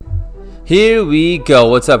Here we go.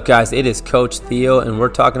 What's up, guys? It is Coach Theo, and we're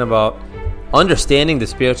talking about understanding the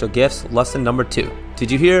spiritual gifts, lesson number 2. Did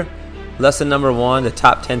you hear lesson number 1, the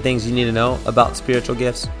top 10 things you need to know about spiritual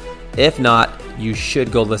gifts? If not, you should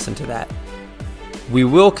go listen to that. We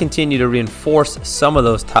will continue to reinforce some of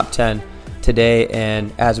those top 10 today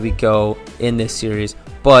and as we go in this series,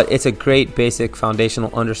 but it's a great basic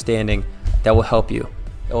foundational understanding that will help you.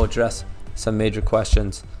 It will address some major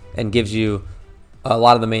questions and gives you a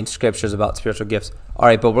lot of the main scriptures about spiritual gifts. All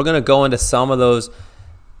right, but we're going to go into some of those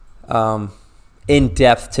in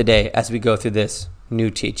depth today as we go through this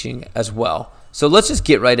new teaching as well. So let's just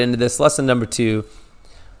get right into this. Lesson number 2,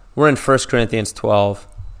 we're in 1 Corinthians 12.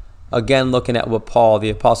 Again, looking at what Paul,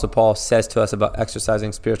 the Apostle Paul, says to us about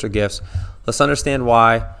exercising spiritual gifts. Let's understand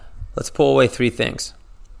why. Let's pull away 3 things.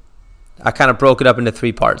 I kind of broke it up into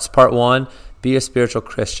 3 parts. Part 1, be a spiritual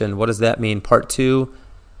Christian. What does that mean? Part 2,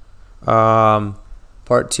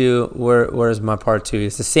 where's my part 2?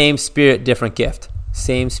 It's the same spirit, different gift.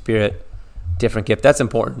 Same spirit, different gift. That's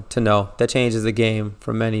important to know. That changes the game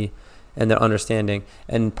for many and their understanding.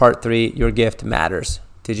 And part 3, your gift matters.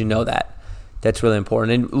 Did you know that? That's really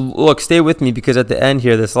important. And look, stay with me because at the end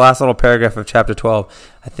here, this last little paragraph of chapter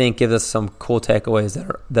 12, I think gives us some cool takeaways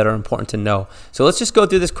that are important to know. So let's just go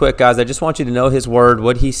through this quick, guys. I just want you to know his word,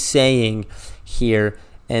 what he's saying here,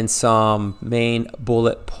 and some main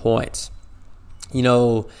bullet points. You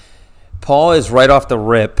know, Paul is right off the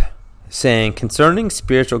rip saying, concerning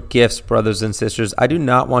spiritual gifts, brothers and sisters, I do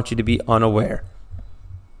not want you to be unaware.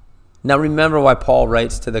 Now remember why Paul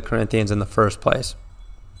writes to the Corinthians in the first place.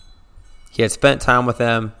 He had spent time with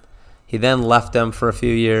them. He then left them for a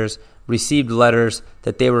few years, received letters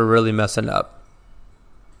that they were really messing up.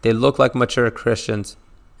 They looked like mature Christians,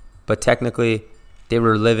 but technically they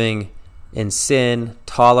were living in sin,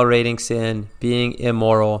 tolerating sin, being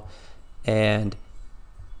immoral, and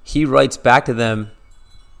he writes back to them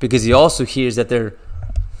because he also hears that they're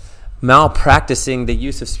malpracticing the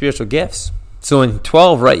use of spiritual gifts. So in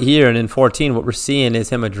 12 right here and in 14, what we're seeing is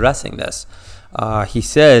him addressing this. He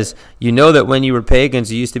says, you know that when you were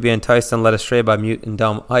pagans, you used to be enticed and led astray by mute and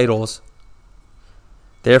dumb idols.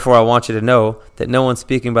 Therefore, I want you to know that no one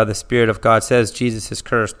speaking by the Spirit of God says Jesus is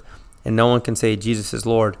cursed, and no one can say Jesus is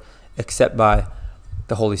Lord except by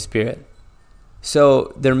the Holy Spirit.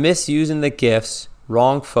 So they're misusing the gifts,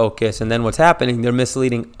 wrong focus, and then what's happening, they're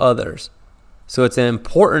misleading others. So it's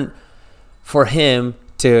important for him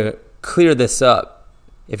to clear this up.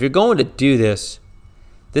 If you're going to do this,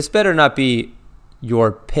 this better not be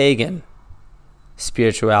your pagan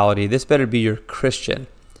spirituality. This better be your Christian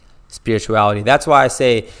spirituality. That's why I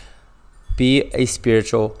say be a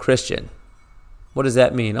spiritual Christian. What does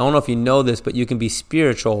that mean? I don't know if you know this, but you can be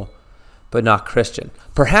spiritual but not Christian.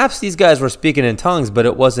 Perhaps these guys were speaking in tongues, but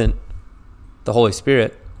it wasn't the Holy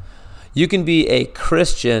Spirit. You can be a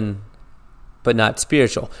Christian but not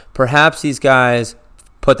spiritual. Perhaps these guys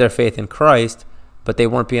put their faith in Christ, but they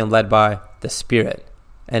weren't being led by the Spirit.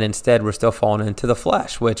 And instead, we're still falling into the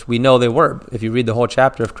flesh, which we know they were. If you read the whole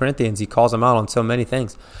chapter of Corinthians, he calls them out on so many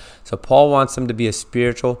things. So Paul wants them to be a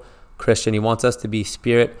spiritual Christian. He wants us to be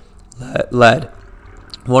Spirit-led.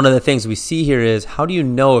 One of the things we see here is, how do you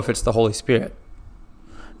know if it's the Holy Spirit?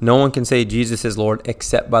 No one can say Jesus is Lord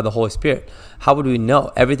except by the Holy Spirit. How would we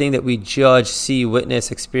know? Everything that we judge, see,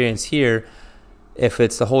 witness, experience here, if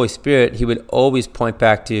it's the Holy Spirit, he would always point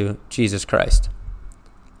back to Jesus Christ.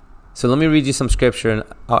 So let me read you some scripture and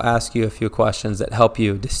I'll ask you a few questions that help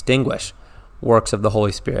you distinguish works of the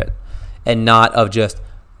Holy Spirit and not of just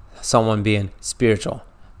someone being spiritual,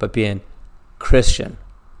 but being Christian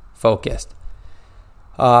focused.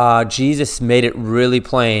 Jesus made it really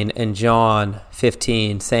plain in John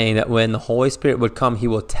 15, saying that when the Holy Spirit would come, he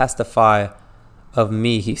will testify of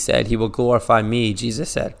me, he said. He will glorify me,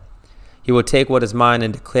 Jesus said. He will take what is mine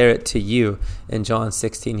and declare it to you. In John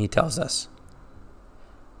 16, he tells us.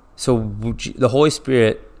 So the Holy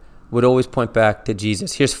Spirit would always point back to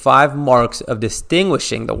Jesus. Here's 5 marks of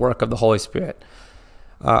distinguishing the work of the Holy Spirit,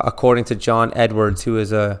 according to John Edwards, who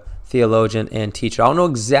is a theologian and teacher. I don't know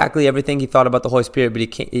exactly everything he thought about the Holy Spirit, but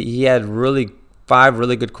he had 5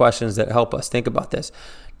 really good questions that help us think about this.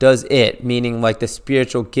 Does it, meaning like the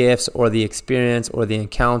spiritual gifts or the experience or the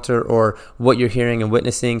encounter or what you're hearing and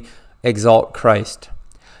witnessing, exalt Christ?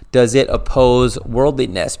 Does it oppose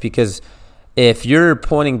worldliness? Because if you're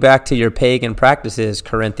pointing back to your pagan practices,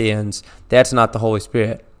 Corinthians, that's not the Holy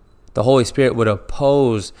Spirit. The Holy Spirit would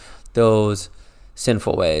oppose those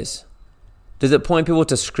sinful ways. Does it point people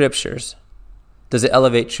to scriptures? Does it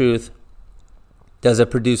elevate truth? Does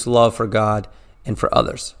it produce love for God and for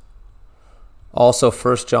others? Also,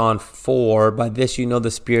 1 John 4, by this you know the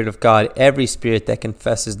Spirit of God. Every spirit that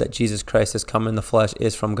confesses that Jesus Christ has come in the flesh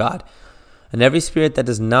is from God. And every spirit that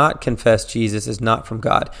does not confess Jesus is not from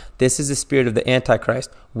God. This is the spirit of the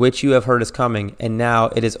Antichrist, which you have heard is coming, and now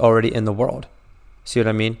it is already in the world. See what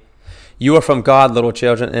I mean? You are from God, little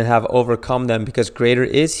children, and have overcome them, because greater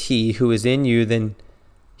is he who is in you than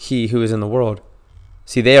he who is in the world.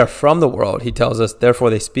 See, they are from the world, he tells us, therefore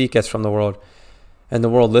they speak as from the world, and the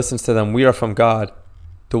world listens to them. We are from God.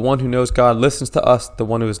 The one who knows God listens to us. The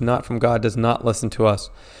one who is not from God does not listen to us.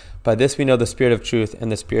 By this we know the spirit of truth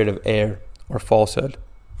and the spirit of error, or falsehood.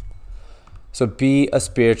 So be a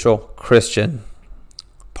spiritual Christian.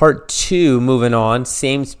 Part 2, moving on,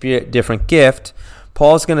 same spirit, different gift.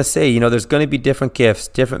 Paul's going to say, there's going to be different gifts,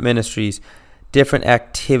 different ministries, different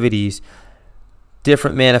activities,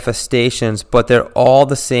 different manifestations, but they're all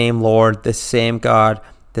the same Lord, the same God,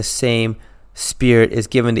 the same Spirit is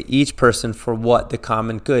given to each person for what? The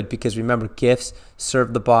common good. Because remember, gifts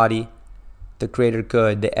serve the body, the greater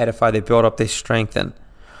good. They edify, they build up, they strengthen.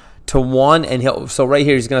 To one, so right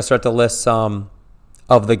here he's going to start to list some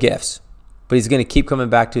of the gifts, but he's going to keep coming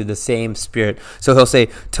back to the same Spirit. So he'll say,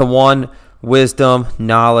 to one, wisdom,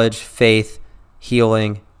 knowledge, faith,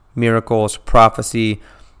 healing, miracles, prophecy,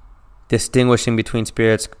 distinguishing between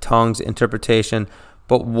spirits, tongues, interpretation.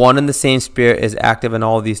 But one and the same Spirit is active in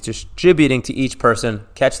all of these, distributing to each person,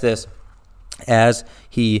 catch this, as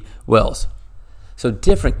he wills. So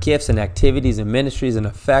different gifts and activities and ministries and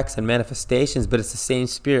effects and manifestations, but it's the same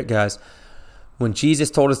Spirit, guys. When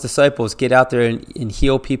Jesus told his disciples, get out there and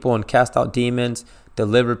heal people and cast out demons,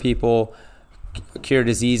 deliver people, cure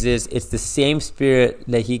diseases, it's the same Spirit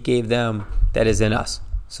that he gave them that is in us.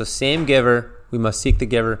 So same giver, we must seek the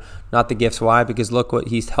giver, not the gifts. Why? Because look what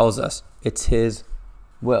he tells us. It's his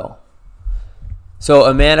will. So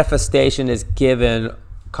a manifestation is given.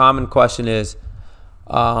 Common question is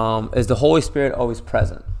the Holy Spirit always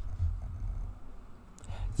present?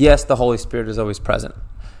 Yes, the Holy Spirit is always present.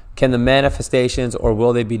 Can the manifestations, or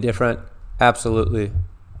will they be different? Absolutely.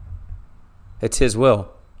 It's his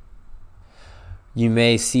will. You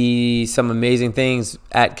may see some amazing things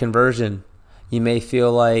at conversion. You may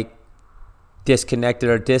feel like disconnected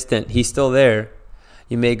or distant. He's still there.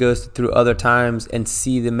 You may go through other times and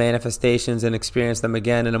see the manifestations and experience them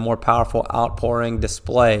again in a more powerful outpouring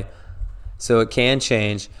display. So it can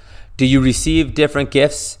change. Do you receive different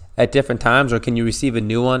gifts at different times, or can you receive a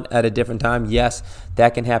new one at a different time? Yes,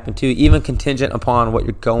 that can happen too. Even contingent upon what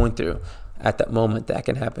you're going through at that moment, that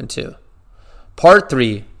can happen too. Part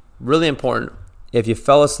 3, really important. If you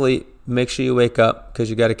fell asleep, make sure you wake up, because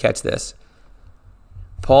you got to catch this.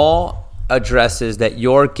 Paul addresses that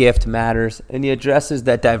your gift matters, and he addresses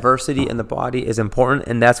that diversity in the body is important,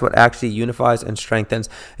 and that's what actually unifies and strengthens.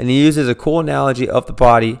 And he uses a cool analogy of the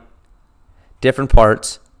body, different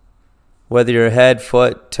parts, whether you're head,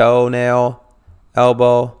 foot, toenail,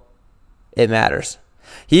 elbow, it matters.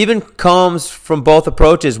 He even comes from both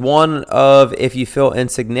approaches. One of, if you feel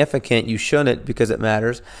insignificant, you shouldn't, because it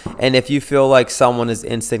matters. And if you feel like someone is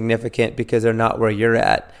insignificant because they're not where you're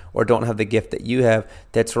at, or don't have the gift that you have,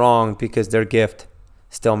 that's wrong, because their gift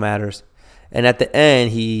still matters. And at the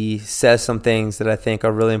end, he says some things that I think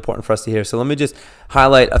are really important for us to hear. So let me just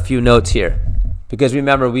highlight a few notes here. Because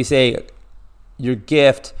remember, we say your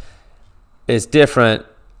gift is different,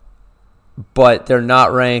 but they're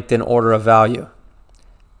not ranked in order of value.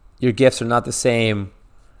 Your gifts are not the same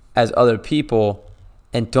as other people,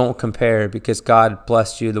 and don't compare, because God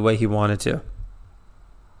blessed you the way he wanted to.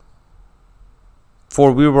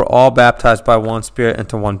 For we were all baptized by one Spirit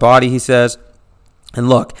into one body, he says. And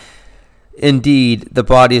look, indeed, the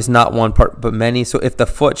body is not one part but many. So if the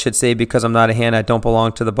foot should say, because I'm not a hand, I don't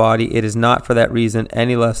belong to the body, it is not for that reason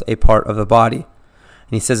any less a part of the body.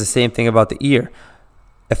 And he says the same thing about the ear.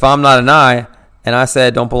 If I'm not an eye, and I say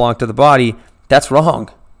I don't belong to the body, that's wrong.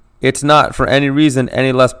 It's not for any reason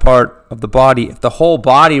any less part of the body. If the whole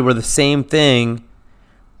body were the same thing,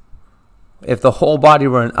 if the whole body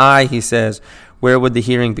were an eye, he says, where would the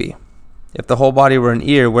hearing be? If the whole body were an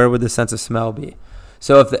ear, where would the sense of smell be?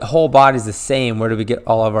 So if the whole body is the same, where do we get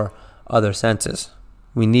all of our other senses?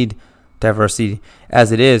 We need diversity.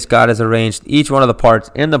 As it is, God has arranged each one of the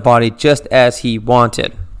parts in the body just as he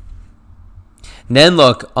wanted. And then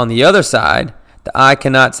look, on the other side, the eye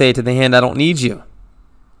cannot say to the hand, I don't need you.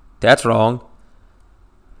 That's wrong.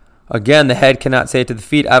 Again, the head cannot say to the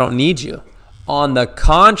feet, I don't need you. On the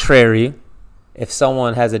contrary, if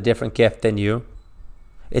someone has a different gift than you,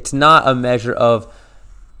 it's not a measure of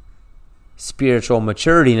spiritual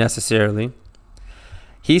maturity necessarily.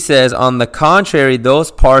 He says, on the contrary,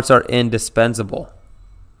 those parts are indispensable.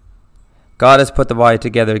 God has put the body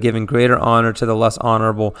together, giving greater honor to the less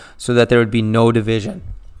honorable, so that there would be no division,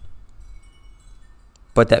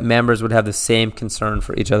 but that members would have the same concern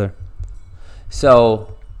for each other.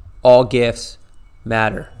 So all gifts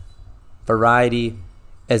matter. Variety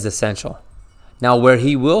is essential. Now, where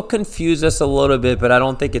he will confuse us a little bit, but I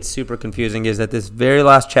don't think it's super confusing, is that this very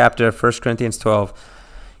last chapter of 1 Corinthians 12,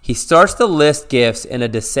 he starts to list gifts in a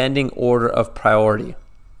descending order of priority.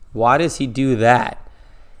 Why does he do that?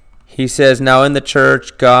 He says, now in the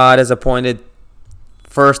church, God has appointed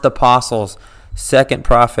first apostles, second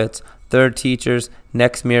prophets, third teachers,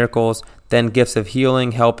 next miracles, then gifts of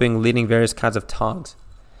healing, helping, leading various kinds of tongues.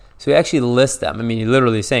 So he actually lists them. I mean, he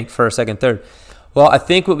literally saying first, second, third. Well, I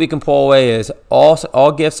think what we can pull away is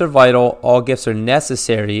all gifts are vital, all gifts are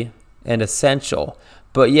necessary and essential.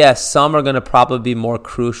 But yes, some are going to probably be more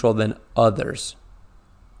crucial than others.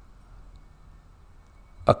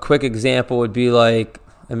 A quick example would be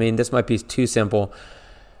this might be too simple,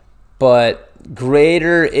 but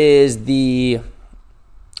greater is the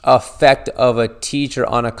effect of a teacher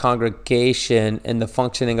on a congregation and the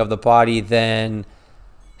functioning of the body than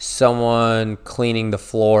someone cleaning the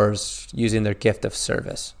floors using their gift of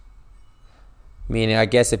service. Meaning, I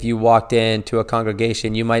guess if you walked into a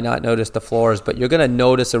congregation, you might not notice the floors, but you're going to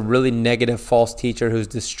notice a really negative false teacher who's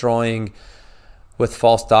destroying with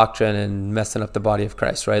false doctrine and messing up the body of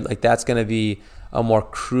Christ, right? Like that's going to be a more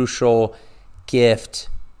crucial gift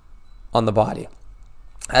on the body.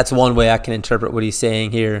 That's one way I can interpret what he's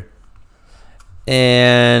saying here.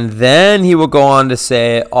 And then he will go on to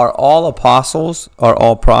say, are all apostles, are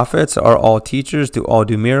all prophets, are all teachers, do all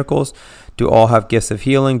do miracles, do all have gifts of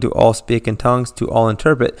healing, do all speak in tongues, do all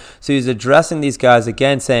interpret? So he's addressing these guys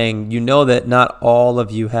again, saying, you know that not all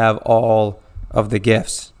of you have all of the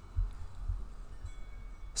gifts.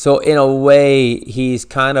 So in a way, he's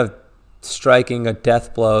kind of striking a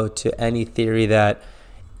death blow to any theory that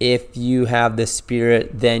if you have the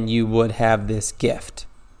Spirit, then you would have this gift.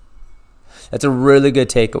 That's a really good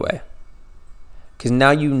takeaway. Because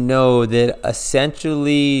now you know that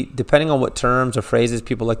essentially, depending on what terms or phrases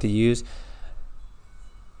people like to use,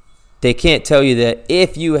 they can't tell you that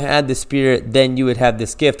if you had the Spirit, then you would have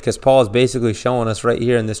this gift. Because Paul is basically showing us right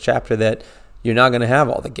here in this chapter that you're not going to have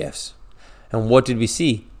all the gifts. And what did we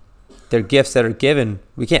see? They're gifts that are given.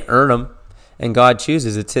 We can't earn them. And God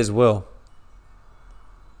chooses. It's His will.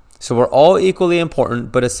 So we're all equally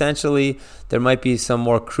important, but essentially there might be some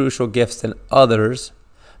more crucial gifts than others,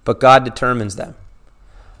 but God determines them.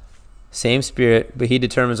 Same Spirit, but He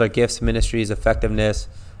determines our gifts, ministries, effectiveness,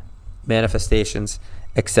 manifestations,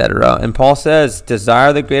 etc. And Paul says,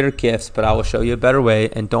 desire the greater gifts, but I will show you a better way.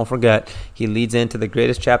 And don't forget, he leads into the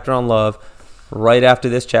greatest chapter on love right after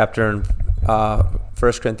this chapter in 1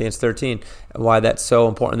 Corinthians 13, and why that's so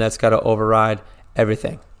important. That's got to override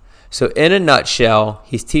everything. So in a nutshell,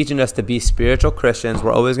 he's teaching us to be spiritual Christians.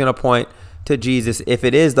 We're always going to point to Jesus. If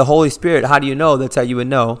it is the Holy Spirit, how do you know? That's how you would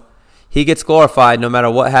know. He gets glorified no matter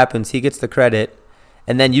what happens. He gets the credit.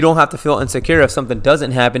 And then you don't have to feel insecure if something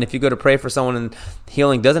doesn't happen. If you go to pray for someone and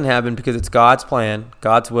healing doesn't happen, because it's God's plan,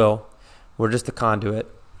 God's will. We're just the conduit.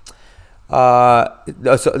 So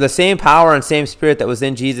the same power and same Spirit that was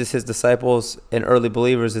in Jesus, His disciples, and early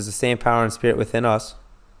believers is the same power and Spirit within us.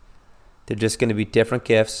 They're just going to be different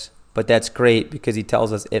gifts. But that's great because he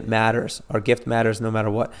tells us it matters. Our gift matters no matter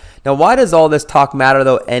what. Now, why does all this talk matter,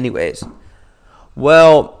 though, anyways?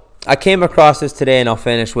 Well, I came across this today, and I'll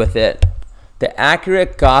finish with it. The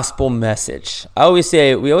accurate gospel message. I always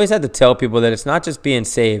say, we always have to tell people that it's not just being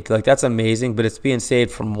saved. Like, that's amazing, but it's being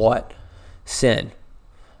saved from what? Sin.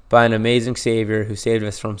 By an amazing Savior who saved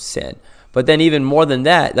us from sin. But then even more than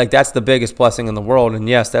that, like that's the biggest blessing in the world. And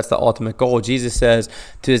yes, that's the ultimate goal. Jesus says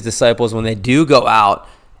to His disciples when they do go out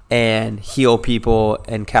and heal people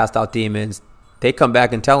and cast out demons, they come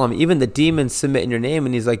back and tell him, even the demons submit in your name.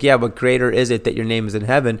 And he's like, yeah, but greater is it that your name is in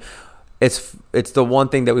heaven. It's the one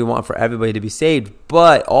thing that we want for everybody to be saved,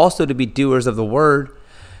 but also to be doers of the word,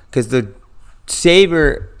 because the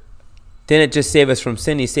Savior didn't just save us from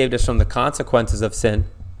sin. He saved us from the consequences of sin.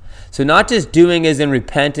 So not just doing as in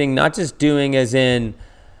repenting, not just doing as in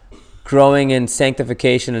growing in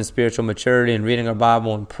sanctification and spiritual maturity and reading our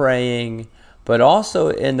Bible and praying, but also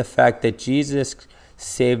in the fact that Jesus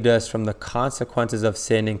saved us from the consequences of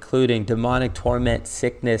sin, including demonic torment,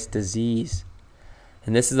 sickness, disease.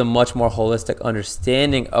 And this is a much more holistic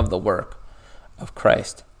understanding of the work of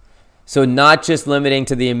Christ. So not just limiting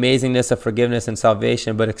to the amazingness of forgiveness and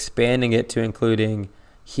salvation, but expanding it to including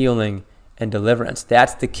healing and deliverance.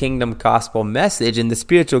 That's the kingdom gospel message, and the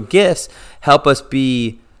spiritual gifts help us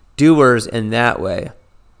be doers in that way,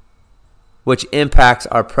 which impacts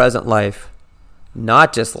our present life,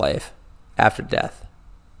 not just life after death.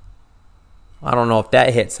 I don't know if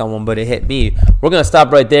that hit someone, but it hit me. We're going to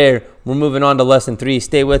stop right there. We're moving on to lesson 3.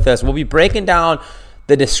 Stay with us. We'll be breaking down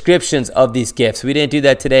the descriptions of these gifts. We didn't do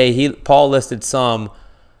that today. Paul listed some,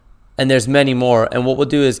 and there's many more. And what we'll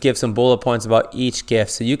do is give some bullet points about each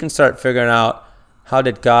gift so you can start figuring out how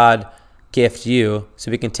did God gift you, so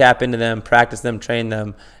we can tap into them, practice them, train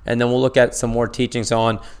them, and then we'll look at some more teachings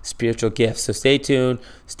on spiritual gifts. So stay tuned.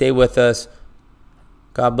 Stay with us.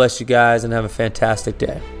 God bless you guys and have a fantastic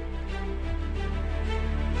day.